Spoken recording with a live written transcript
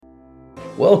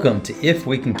Welcome to If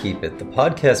We Can Keep It, the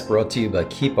podcast brought to you by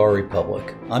Keep Our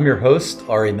Republic. I'm your host,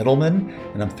 Ari Middleman,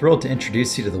 and I'm thrilled to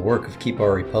introduce you to the work of Keep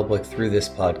Our Republic through this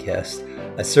podcast.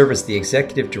 I serve as the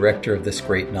executive director of this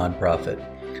great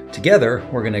nonprofit. Together,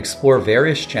 we're going to explore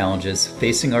various challenges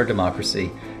facing our democracy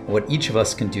and what each of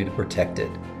us can do to protect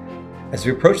it. As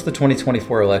we approach the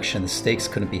 2024 election, the stakes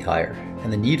couldn't be higher,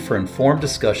 and the need for informed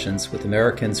discussions with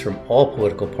Americans from all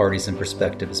political parties and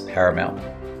perspectives is paramount.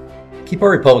 Keep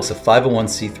Our Republic is a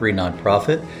 501c3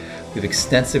 nonprofit. We have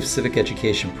extensive civic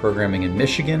education programming in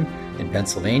Michigan, in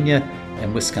Pennsylvania,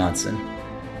 and Wisconsin.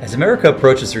 As America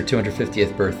approaches her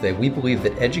 250th birthday, we believe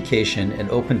that education and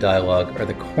open dialogue are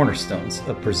the cornerstones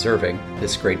of preserving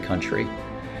this great country.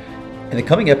 In the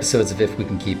coming episodes of If We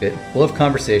Can Keep It, we'll have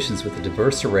conversations with a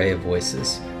diverse array of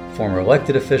voices: former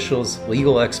elected officials,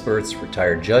 legal experts,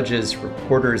 retired judges,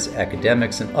 reporters,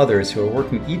 academics, and others who are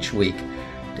working each week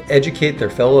to educate their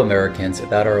fellow Americans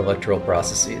about our electoral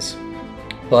processes.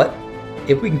 But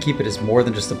If We Can Keep It is more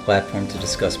than just a platform to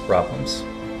discuss problems.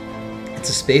 It's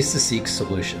a space to seek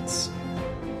solutions.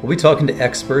 We'll be talking to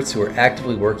experts who are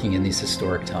actively working in these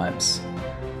historic times.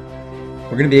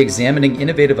 We're going to be examining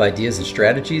innovative ideas and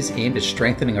strategies aimed at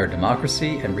strengthening our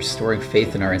democracy and restoring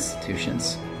faith in our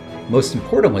institutions. Most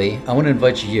importantly, I want to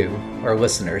invite you, our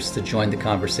listeners, to join the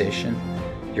conversation.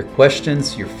 Your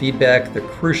questions, your feedback, they're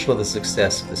crucial to the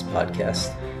success of this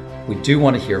podcast. We do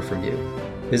want to hear from you.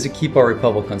 Visit Keep Our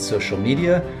Republic on social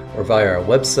media or via our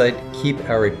website,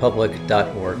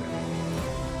 keepourrepublic.org.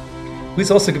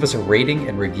 Please also give us a rating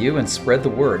and review and spread the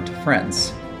word to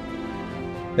friends.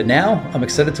 But now, I'm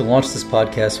excited to launch this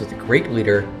podcast with a great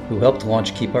leader who helped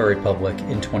launch Keep Our Republic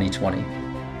in 2020.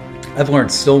 I've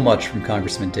learned so much from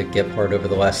Congressman Dick Gephardt over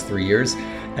the last 3 years,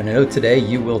 and I know today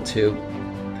you will too.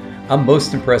 I'm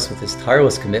most impressed with his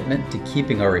tireless commitment to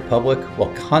keeping our republic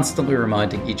while constantly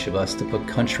reminding each of us to put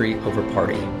country over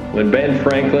party. When Ben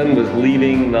Franklin was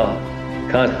leaving the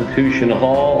Constitution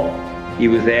Hall, he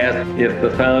was asked if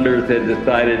the founders had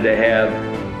decided to have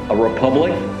a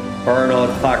republic or an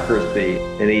autocracy.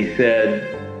 And he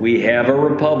said, "We have a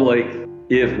republic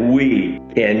if we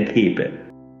can keep it."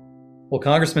 Well,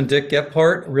 Congressman Dick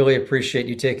Gephardt, really appreciate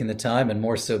you taking the time and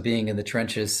more so being in the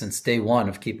trenches since day one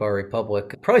of Keep Our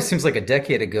Republic. It probably seems like a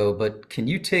decade ago, but can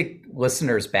you take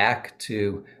listeners back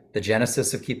to the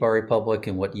genesis of Keep Our Republic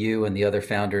and what you and the other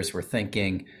founders were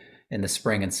thinking in the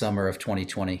spring and summer of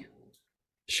 2020?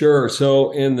 Sure.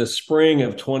 So in the spring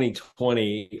of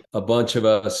 2020, a bunch of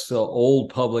us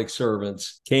old public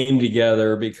servants came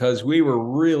together because we were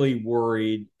really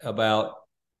worried about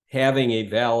having a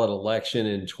valid election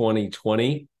in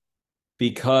 2020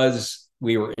 because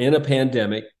we were in a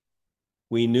pandemic.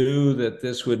 We knew that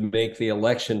this would make the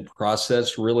election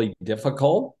process really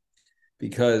difficult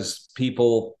because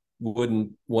people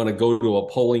wouldn't want to go to a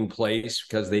polling place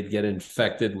because they'd get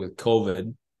infected with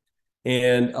COVID.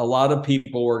 And a lot of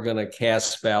people were going to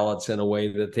cast ballots in a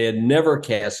way that they had never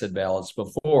casted ballots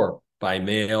before, by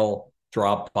mail,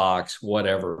 drop box,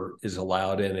 whatever is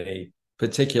allowed in a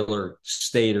particular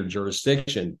state or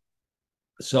jurisdiction.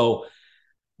 So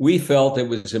we felt it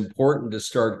was important to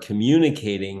start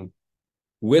communicating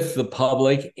with the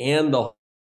public and the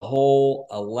whole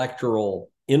electoral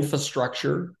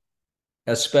infrastructure,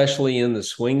 especially in the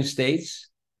swing states,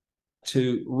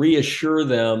 to reassure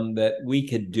them that we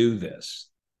could do this.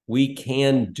 We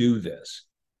can do this.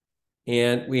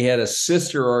 And we had a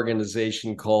sister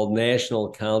organization called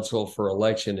National Council for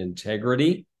Election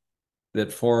Integrity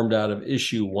that formed out of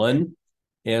Issue 1.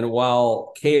 And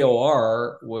while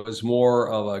KOR was more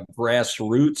of a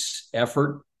grassroots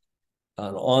effort,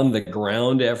 an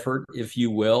on-the-ground effort, if you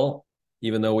will,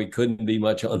 even though we couldn't be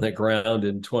much on the ground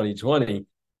in 2020,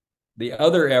 the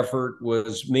other effort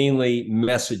was mainly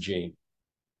messaging,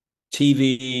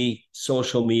 TV,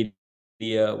 social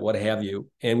media, what have you.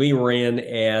 And we ran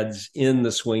ads in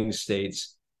the swing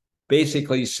states,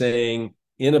 basically saying,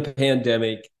 in a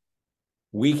pandemic,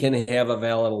 we can have a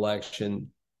valid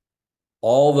election.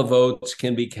 All the votes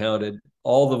can be counted.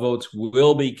 All the votes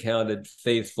will be counted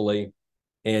faithfully,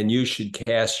 and you should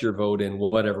cast your vote in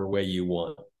whatever way you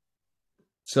want.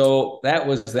 So that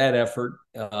was that effort.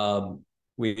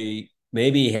 We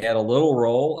maybe had a little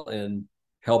role in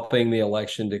helping the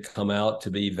election to come out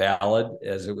to be valid,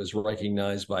 as it was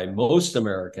recognized by most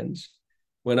Americans.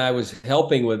 When I was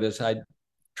helping with this,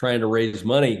 trying to raise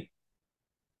money,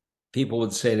 people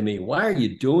would say to me, "Why are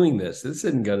you doing this? This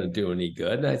isn't going to do any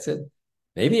good." And I said,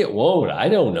 "Maybe it won't. I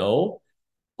don't know.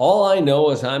 All I know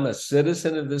is I'm a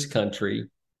citizen of this country.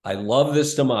 I love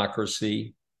this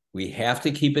democracy. We have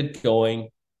to keep it going.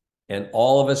 And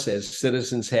all of us as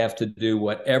citizens have to do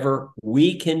whatever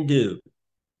we can do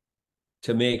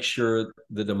to make sure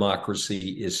the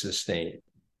democracy is sustained.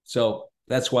 So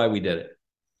that's why we did it.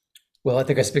 Well, I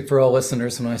think I speak for all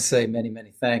listeners when I say many,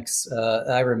 many thanks.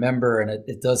 I remember, and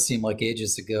it does seem like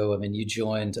ages ago. I mean, you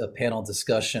joined a panel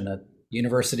discussion at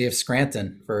University of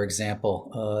Scranton, for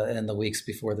example, in the weeks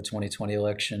before the 2020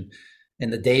 election. In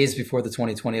the days before the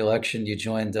 2020 election, you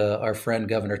joined our friend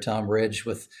Governor Tom Ridge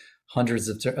with hundreds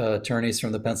of attorneys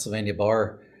from the Pennsylvania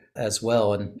bar as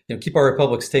well. And Keep Our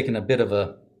Republic's taken a bit of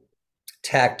a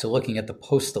tack to looking at the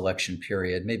post-election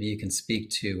period. Maybe you can speak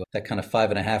to that kind of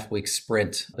 5.5 week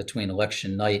sprint between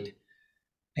election night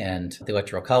and the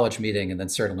Electoral College meeting, and then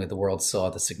certainly the world saw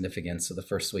the significance of the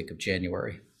first week of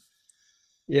January.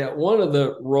 Yeah, one of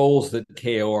the roles that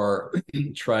KOR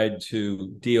tried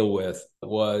to deal with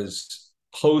was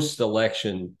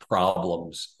post-election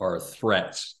problems or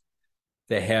threats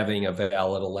to having a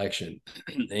valid election.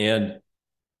 And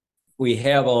we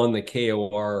have on the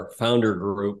KOR founder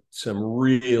group some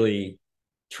really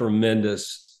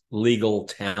tremendous legal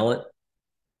talent,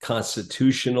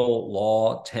 constitutional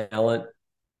law talent,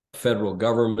 federal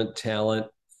government talent,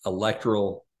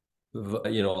 electoral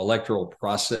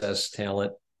process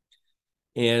talent.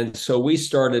 And so we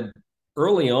started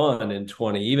early on in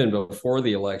 20, even before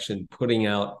the election, putting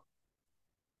out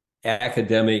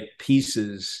academic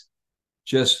pieces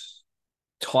just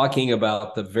talking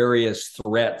about the various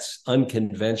threats,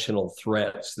 unconventional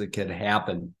threats that could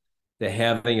happen to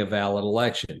having a valid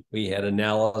election. We had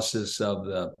analysis of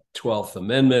the 12th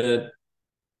Amendment.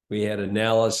 We had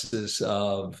analysis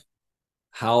of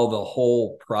how the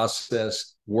whole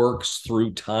process works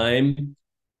through time.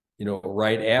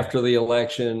 Right after the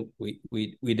election,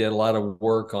 we did a lot of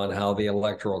work on how the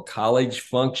Electoral College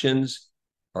functions,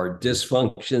 our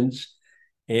dysfunctions.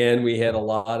 And we had a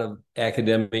lot of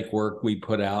academic work we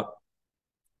put out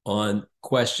on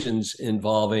questions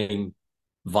involving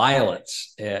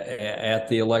violence at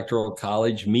the Electoral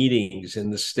College meetings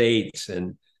in the states.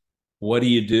 And what do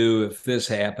you do if this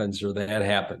happens or that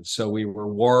happens? So we were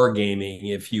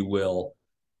wargaming, if you will,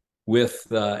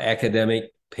 with academic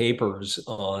papers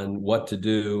on what to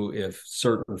do if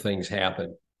certain things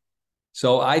happen.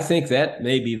 So I think that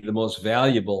may be the most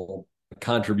valuable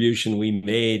contribution we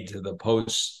made to the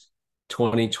post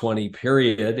 2020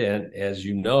 period. And as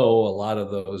you know, a lot of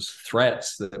those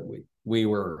threats that we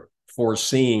were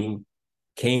foreseeing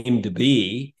came to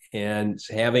be, and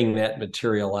having that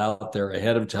material out there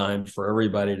ahead of time for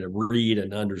everybody to read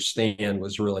and understand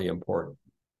was really important.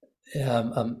 Yeah,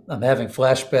 I'm having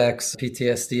flashbacks,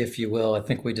 PTSD, if you will. I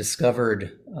think we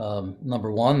discovered,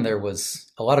 number one, there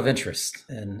was a lot of interest.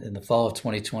 And in the fall of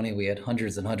 2020, we had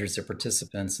hundreds and hundreds of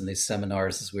participants in these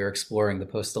seminars as we were exploring the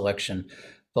post-election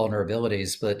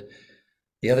vulnerabilities. But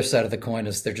the other side of the coin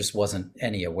is there just wasn't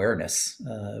any awareness.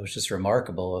 It was just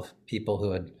remarkable of people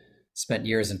who had spent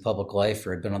years in public life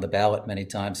or had been on the ballot many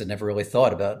times and never really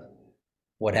thought about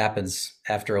what happens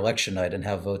after election night and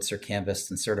how votes are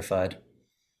canvassed and certified.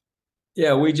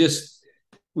 Yeah,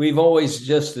 we've always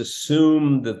just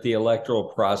assumed that the electoral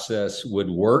process would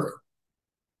work,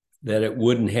 that it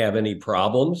wouldn't have any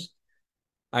problems.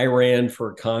 I ran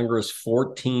for Congress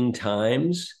 14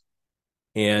 times,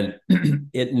 and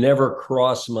it never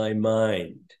crossed my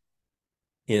mind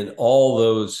in all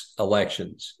those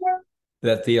elections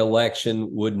that the election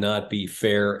would not be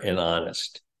fair and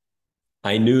honest.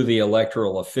 I knew the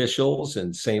electoral officials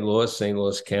in St.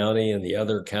 Louis County, and the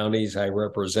other counties I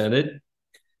represented.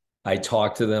 I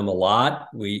talked to them a lot.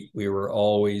 We were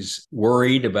always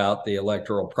worried about the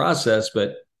electoral process,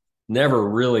 but never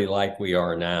really like we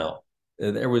are now.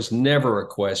 There was never a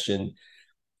question.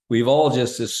 We've all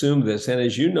just assumed this. And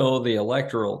as you know, the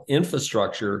electoral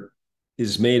infrastructure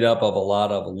is made up of a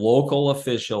lot of local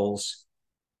officials,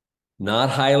 not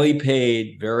highly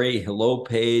paid, very low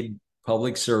paid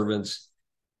public servants,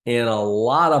 and a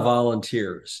lot of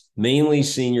volunteers, mainly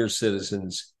senior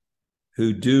citizens,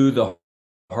 who do the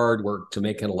hard work to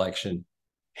make an election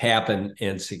happen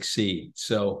and succeed.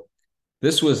 So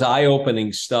this was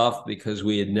eye-opening stuff because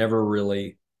we had never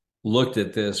really looked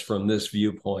at this from this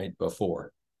viewpoint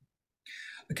before.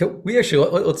 Okay,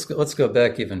 let's go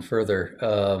back even further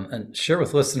and share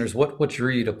with listeners what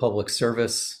drew you to public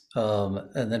service,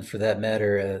 and then for that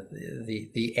matter,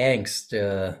 the angst,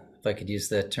 if I could use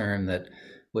that term, that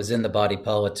was in the body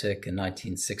politic in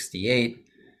 1968,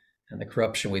 and the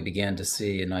corruption we began to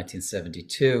see in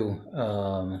 1972.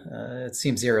 It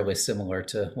seems eerily similar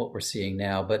to what we're seeing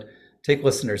now, but take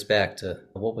listeners back to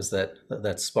what was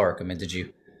that spark? I mean, did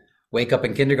you wake up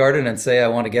in kindergarten and say, I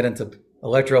want to get into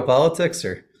electoral politics,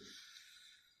 or?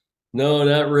 No,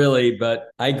 not really. But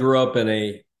I grew up in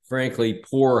a frankly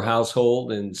poor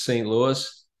household in St.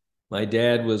 Louis. My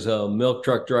dad was a milk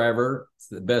truck driver. It's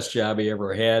the best job he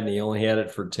ever had, and he only had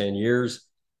it for 10 years.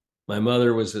 My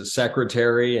mother was a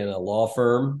secretary in a law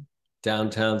firm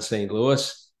downtown St.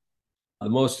 Louis. The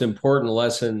most important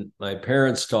lesson my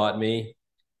parents taught me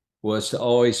was to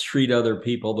always treat other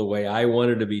people the way I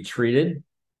wanted to be treated.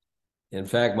 In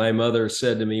fact, my mother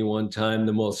said to me one time,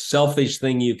 the most selfish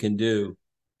thing you can do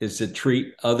is to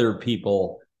treat other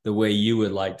people the way you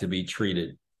would like to be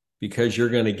treated, because you're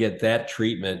going to get that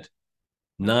treatment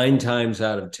 9 times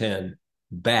out of 10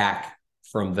 back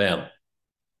from them.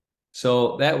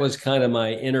 So that was kind of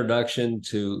my introduction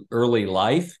to early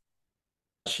life.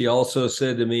 She also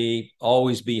said to me,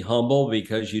 always be humble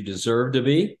because you deserve to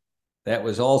be. That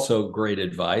was also great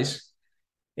advice.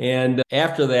 And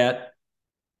after that,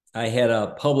 I had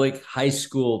a public high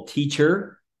school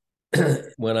teacher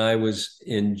when I was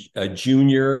a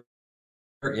junior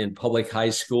in public high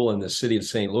school in the city of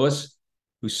St. Louis,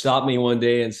 who stopped me one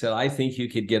day and said, I think you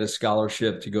could get a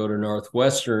scholarship to go to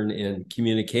Northwestern in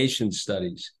communication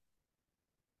studies.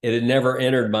 It had never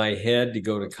entered my head to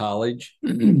go to college.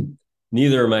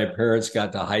 Neither of my parents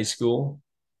got to high school.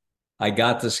 I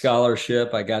got the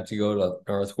scholarship. I got to go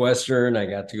to Northwestern. I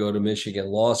got to go to Michigan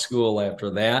Law School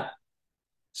after that.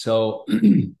 So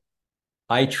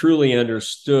I truly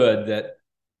understood that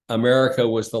America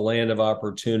was the land of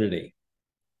opportunity.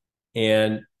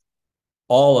 And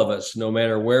all of us, no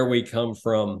matter where we come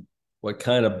from, what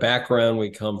kind of background we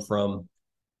come from,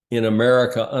 in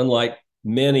America, unlike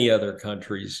many other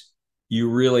countries, you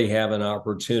really have an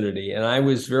opportunity. And I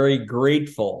was very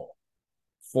grateful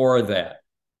for that.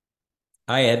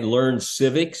 I had learned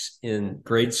civics in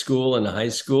grade school and high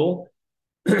school,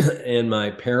 and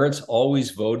my parents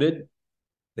always voted.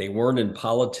 They weren't in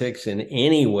politics in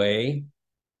any way,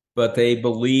 but they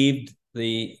believed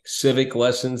the civic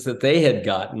lessons that they had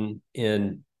gotten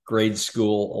in grade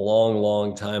school a long,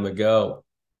 long time ago.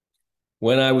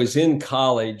 When I was in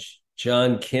college,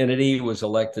 John Kennedy was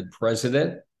elected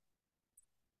president,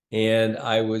 and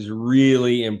I was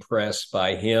really impressed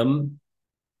by him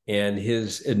and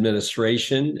his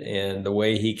administration and the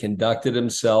way he conducted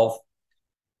himself.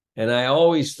 And I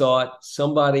always thought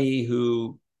somebody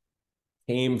who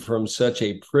came from such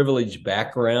a privileged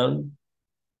background,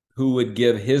 who would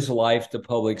give his life to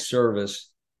public service,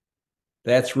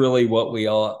 that's really what we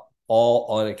all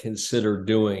ought to consider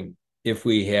doing if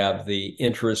we have the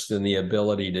interest and the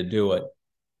ability to do it.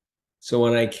 So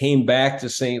when I came back to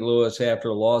St. Louis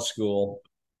after law school,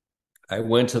 I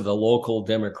went to the local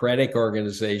Democratic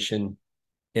organization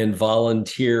and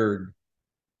volunteered.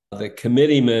 The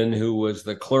committeeman, who was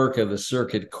the clerk of the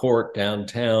circuit court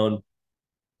downtown,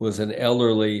 was an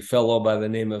elderly fellow by the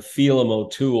name of Phelim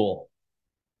O'Toole.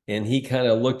 And he kind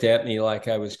of looked at me like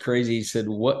I was crazy. He said,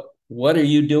 what are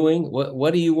you doing?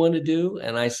 What do you want to do?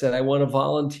 And I said, I want to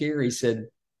volunteer. He said,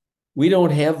 we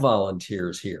don't have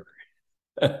volunteers here.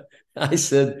 I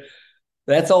said,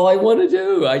 that's all I want to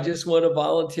do. I just want to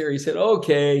volunteer. He said,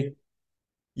 okay,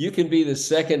 you can be the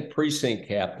second precinct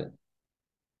captain.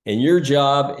 And your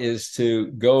job is to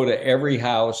go to every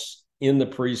house in the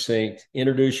precinct,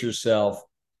 introduce yourself,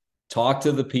 talk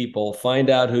to the people, find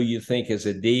out who you think is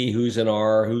a D, who's an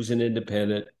R, who's an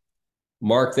independent,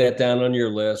 mark that down on your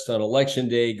list. On election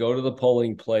day, go to the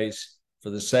polling place for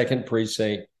the second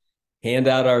precinct, hand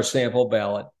out our sample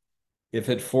ballot. If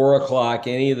at 4:00,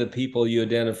 any of the people you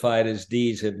identified as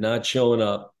Ds have not shown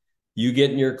up, you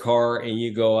get in your car and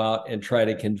you go out and try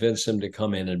to convince them to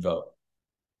come in and vote.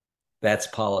 That's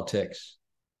politics.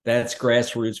 That's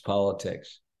grassroots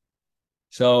politics.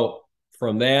 So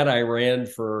from that, I ran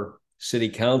for city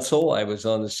council. I was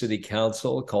on the city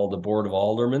council called the Board of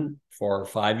Aldermen for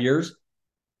 5 years.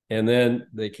 And then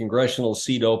the congressional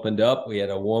seat opened up. We had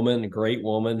a woman, a great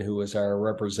woman, who was our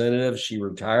representative. She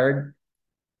retired.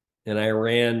 And I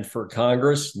ran for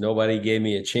Congress. Nobody gave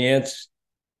me a chance.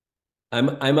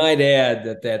 I might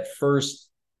add that first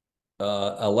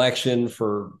election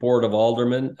for Board of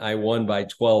Aldermen, I won by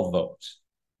 12 votes.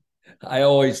 I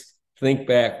always think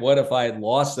back, what if I had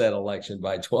lost that election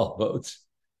by 12 votes?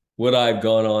 Would I have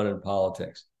gone on in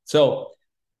politics? So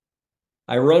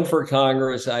I run for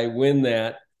Congress, I win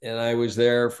that, and I was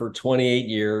there for 28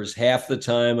 years. Half the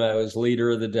time I was leader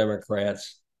of the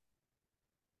Democrats.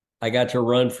 I got to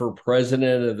run for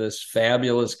president of this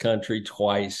fabulous country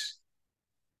twice.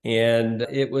 And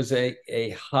it was a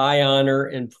high honor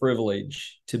and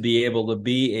privilege to be able to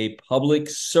be a public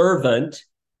servant,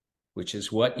 which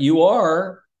is what you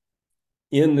are,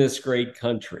 in this great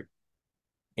country.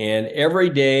 And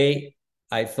every day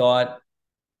I thought,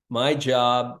 my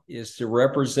job is to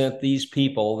represent these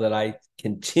people that I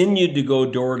continued to go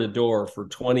door to door for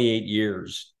 28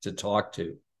 years to talk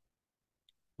to.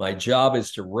 My job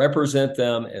is to represent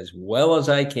them as well as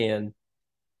I can.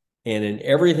 And in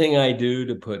everything I do,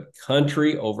 to put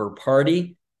country over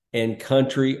party and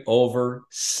country over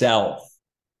self,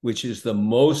 which is the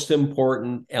most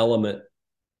important element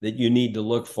that you need to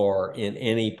look for in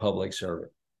any public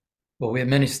servant. Well, we have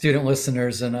many student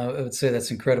listeners, and I would say that's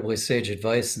incredibly sage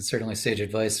advice, and certainly sage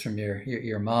advice from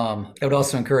your mom. I would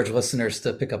also encourage listeners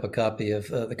to pick up a copy of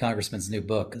the Congressman's new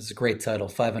book. It's a great title,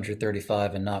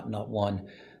 535 and Not One,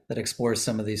 that explores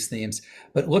some of these themes.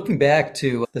 But looking back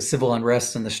to the civil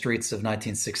unrest in the streets of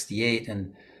 1968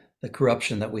 and the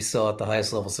corruption that we saw at the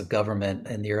highest levels of government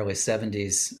in the early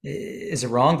 70s, is it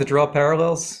wrong to draw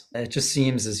parallels? It just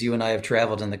seems, as you and I have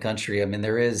traveled in the country, I mean,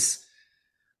 there's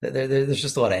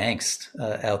just a lot of angst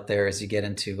out there as you get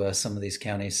into some of these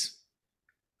counties.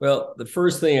 Well, the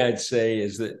first thing I'd say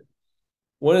is that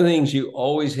one of the things you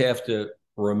always have to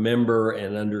remember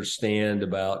and understand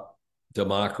about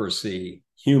democracy,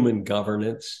 human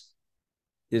governance,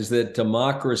 is that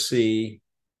democracy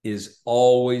is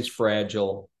always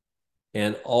fragile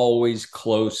and always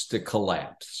close to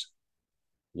collapse.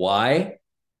 Why?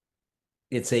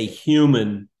 It's a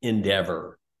human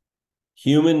endeavor.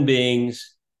 Human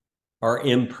beings are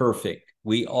imperfect.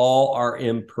 We all are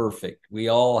imperfect. We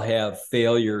all have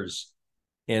failures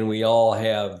and we all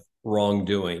have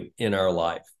wrongdoing in our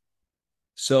life.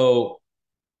 So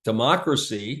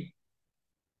democracy,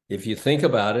 if you think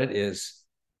about it, is,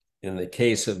 in the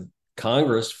case of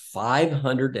Congress,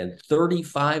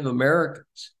 535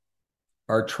 Americans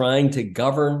are trying to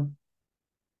govern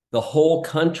the whole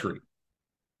country.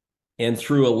 And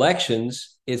through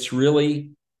elections, it's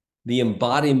really the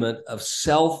embodiment of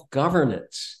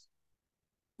self-governance,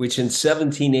 which in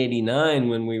 1789,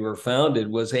 when we were founded,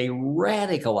 was a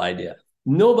radical idea.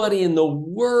 Nobody in the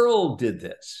world did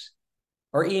this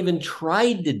or even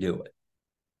tried to do it.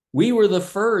 We were the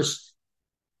first.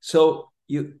 So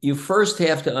you first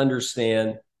have to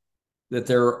understand that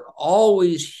there are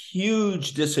always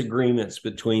huge disagreements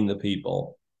between the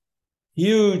people,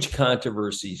 huge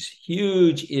controversies,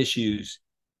 huge issues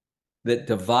that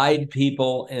divide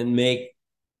people and make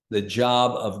the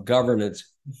job of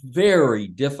governance very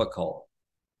difficult.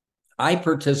 I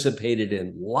participated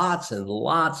in lots and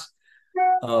lots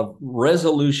of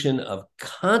resolution of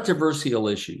controversial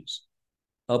issues,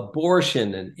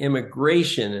 abortion and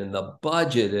immigration and the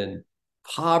budget and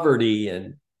poverty,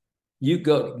 and you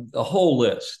go the whole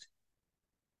list.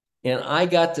 And I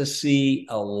got to see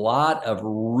a lot of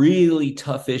really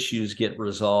tough issues get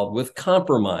resolved with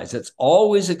compromise. It's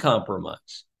always a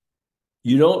compromise.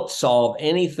 You don't solve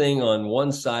anything on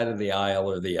one side of the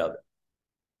aisle or the other.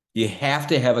 You have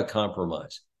to have a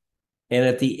compromise. And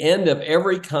at the end of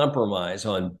every compromise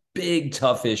on big,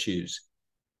 tough issues,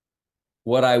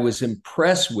 what I was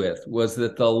impressed with was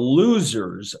that the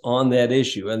losers on that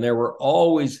issue, and there were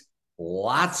always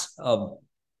lots of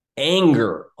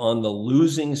anger on the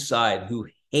losing side who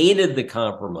hated the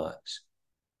compromise.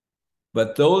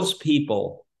 But those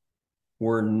people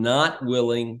were not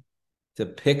willing to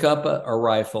pick up a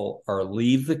rifle or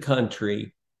leave the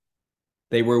country.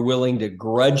 They were willing to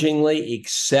grudgingly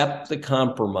accept the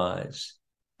compromise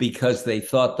because they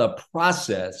thought the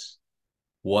process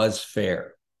was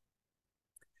fair.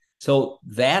 So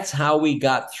that's how we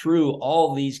got through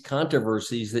all these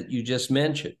controversies that you just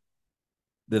mentioned.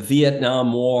 The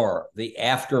Vietnam War, the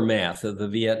aftermath of the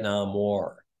Vietnam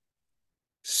War,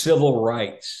 civil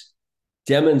rights,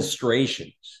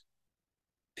 demonstrations,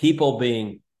 people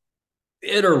being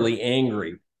bitterly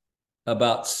angry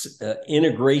about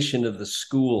integration of the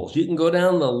schools. You can go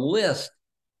down the list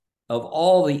of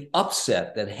all the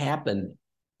upset that happened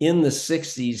in the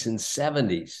 60s and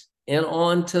 70s and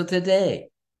on to today.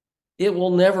 It will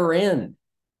never end.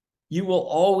 You will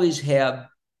always have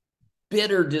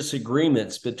bitter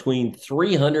disagreements between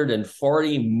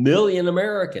 340 million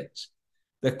Americans.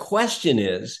 The question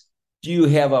is, do you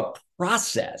have a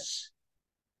process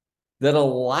that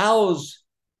allows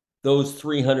those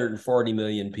 340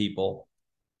 million people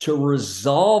to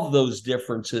resolve those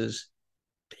differences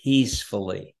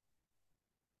peacefully?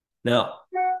 Now,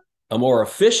 a more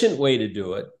efficient way to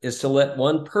do it is to let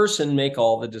one person make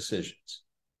all the decisions.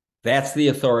 That's the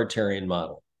authoritarian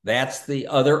model. That's the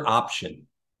other option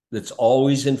that's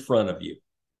always in front of you.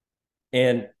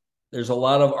 And there's a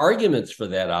lot of arguments for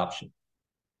that option.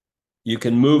 You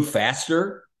can move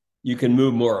faster. You can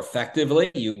move more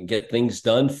effectively. You can get things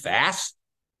done fast.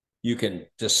 You can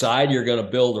decide you're going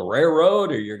to build a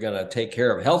railroad or you're going to take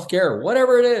care of healthcare or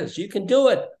whatever it is. You can do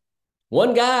it.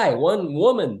 One guy, one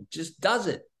woman just does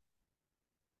it.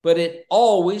 But it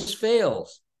always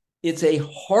fails. It's a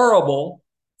horrible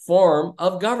form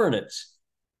of governance.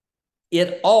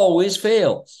 It always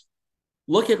fails.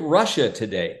 Look at Russia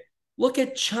today. Look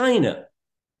at China.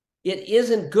 It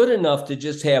isn't good enough to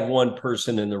just have one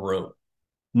person in the room.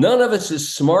 None of us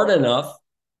is smart enough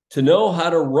to know how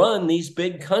to run these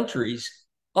big countries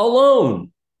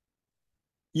alone.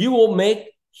 You will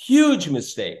make huge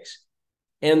mistakes,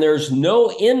 and there's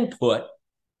no input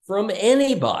from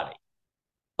anybody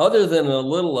other than a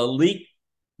little elite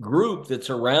group that's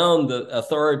around the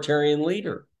authoritarian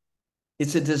leader.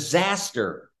 It's a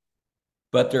disaster,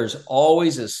 but there's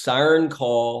always a siren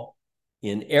call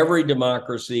in every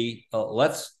democracy.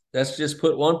 Let's just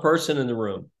put one person in the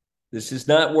room. This is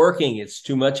not working. It's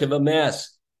too much of a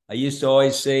mess. I used to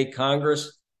always say,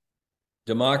 Congress,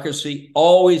 democracy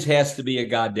always has to be a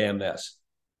goddamn mess.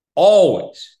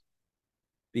 Always.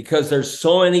 Because there's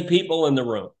so many people in the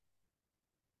room.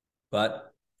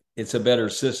 But it's a better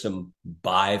system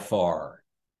by far.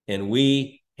 And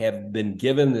we have been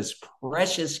given this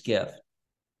precious gift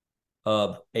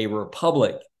of a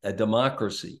republic, a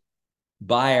democracy,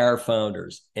 by our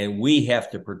founders. And we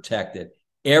have to protect it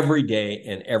every day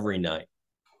and every night.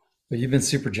 Well, you've been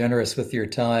super generous with your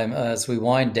time. As we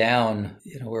wind down,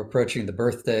 we're approaching the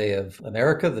birthday of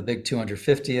America, the big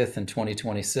 250th in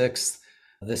 2026.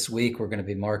 This week, we're going to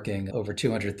be marking over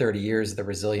 230 years of the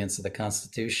resilience of the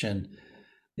Constitution.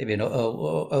 Maybe a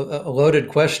loaded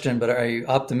question, but are you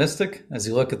optimistic as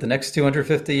you look at the next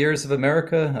 250 years of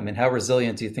America? I mean, how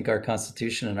resilient do you think our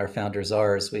Constitution and our founders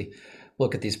are as we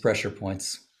look at these pressure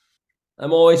points?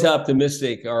 I'm always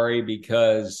optimistic, Ari,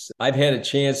 because I've had a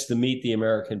chance to meet the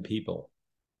American people.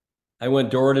 I went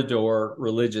door to door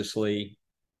religiously.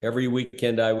 Every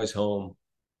weekend I was home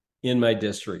in my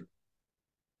district.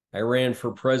 I ran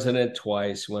for president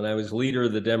twice. When I was leader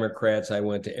of the Democrats, I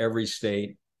went to every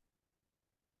state.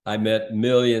 I met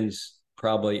millions,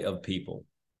 probably, of people.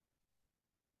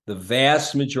 The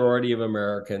vast majority of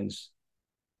Americans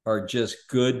are just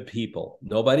good people.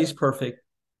 Nobody's perfect.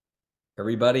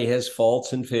 Everybody has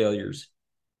faults and failures,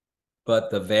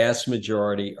 but the vast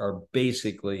majority are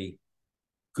basically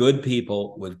good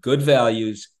people with good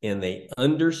values, and they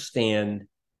understand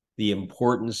the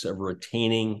importance of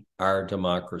retaining our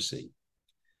democracy.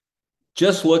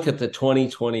 Just look at the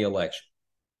 2020 election.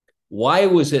 Why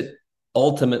was it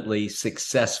ultimately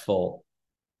successful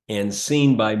and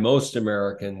seen by most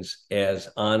Americans as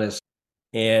honest?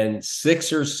 And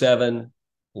 6 or 7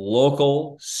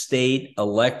 local, state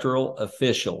electoral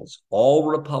officials, all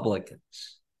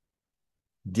Republicans,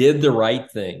 did the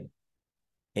right thing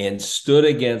and stood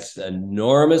against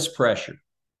enormous pressure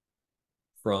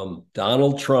from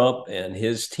Donald Trump and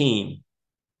his team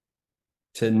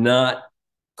to not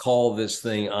call this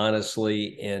thing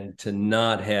honestly and to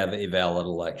not have a valid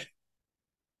election.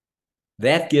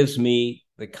 That gives me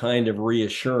the kind of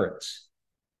reassurance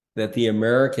that the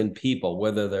American people,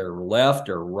 whether they're left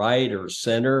or right or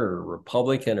center or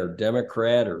Republican or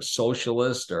Democrat or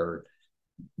socialist or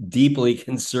deeply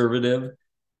conservative,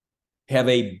 have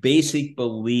a basic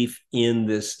belief in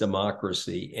this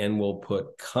democracy and will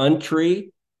put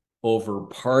country over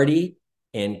party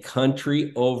and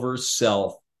country over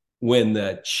self when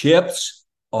the chips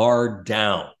are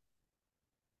down.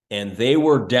 And they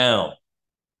were down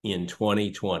in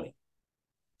 2020.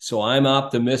 So I'm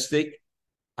optimistic.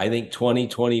 I think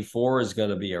 2024 is going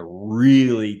to be a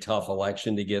really tough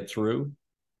election to get through,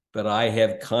 but I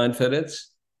have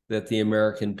confidence that the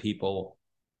American people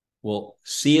will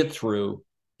see it through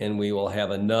and we will have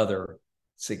another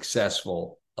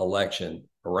successful election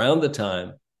around the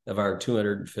time of our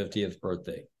 250th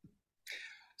birthday.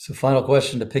 So final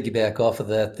question to piggyback off of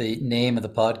that. The name of the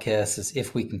podcast is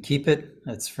If We Can Keep It.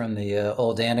 It's from the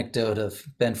old anecdote of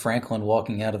Ben Franklin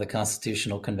walking out of the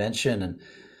Constitutional Convention and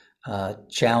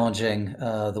challenging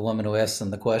the woman who asked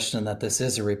him the question that this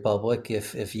is a republic,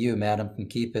 if you, madam, can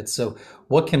keep it. So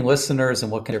what can listeners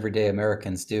and what can everyday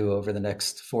Americans do over the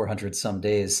next 400 some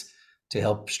days to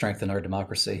help strengthen our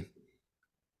democracy?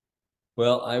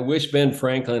 Well, I wish Ben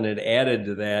Franklin had added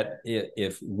to that,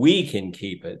 if we can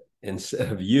keep it,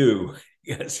 instead of you,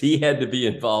 because he had to be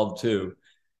involved too.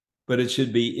 But it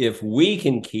should be if we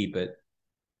can keep it,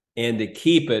 and to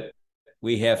keep it,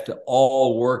 we have to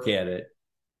all work at it.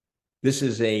 This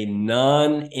is a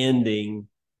non-ending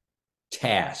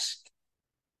task,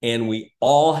 and we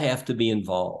all have to be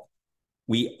involved.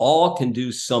 We all can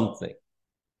do something.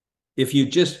 If you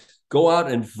just go out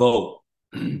and vote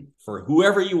for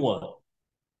whoever you want,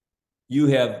 you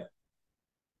have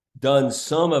done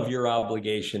some of your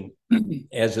obligation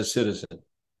as a citizen.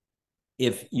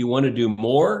 If you want to do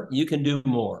more, you can do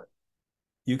more.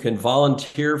 You can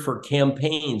volunteer for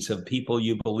campaigns of people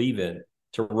you believe in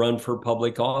to run for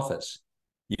public office.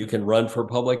 You can run for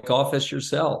public office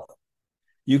yourself.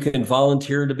 You can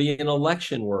volunteer to be an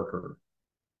election worker.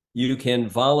 You can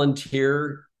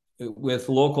volunteer with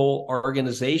local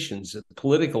organizations,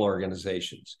 political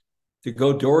organizations, to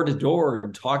go door to door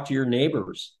and talk to your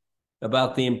neighbors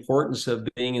about the importance of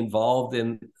being involved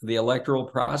in the electoral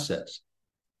process.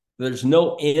 There's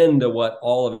no end to what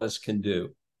all of us can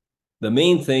do. The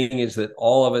main thing is that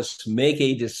all of us make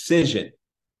a decision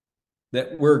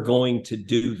that we're going to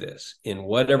do this in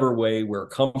whatever way we're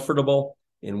comfortable,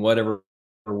 in whatever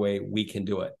way we can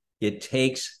do it. It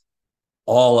takes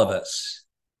all of us.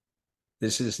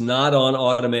 This is not on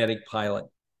automatic pilot.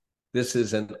 This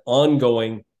is an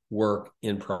ongoing work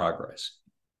in progress.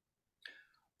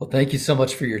 Well, thank you so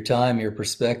much for your time, your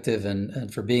perspective,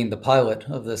 and for being the pilot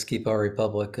of this Keep Our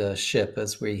Republic ship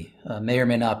as we may or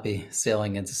may not be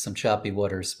sailing into some choppy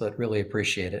waters, but really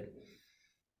appreciate it.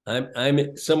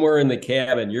 I'm somewhere in the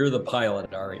cabin. You're the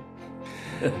pilot, Ari.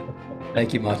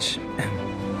 Thank you much.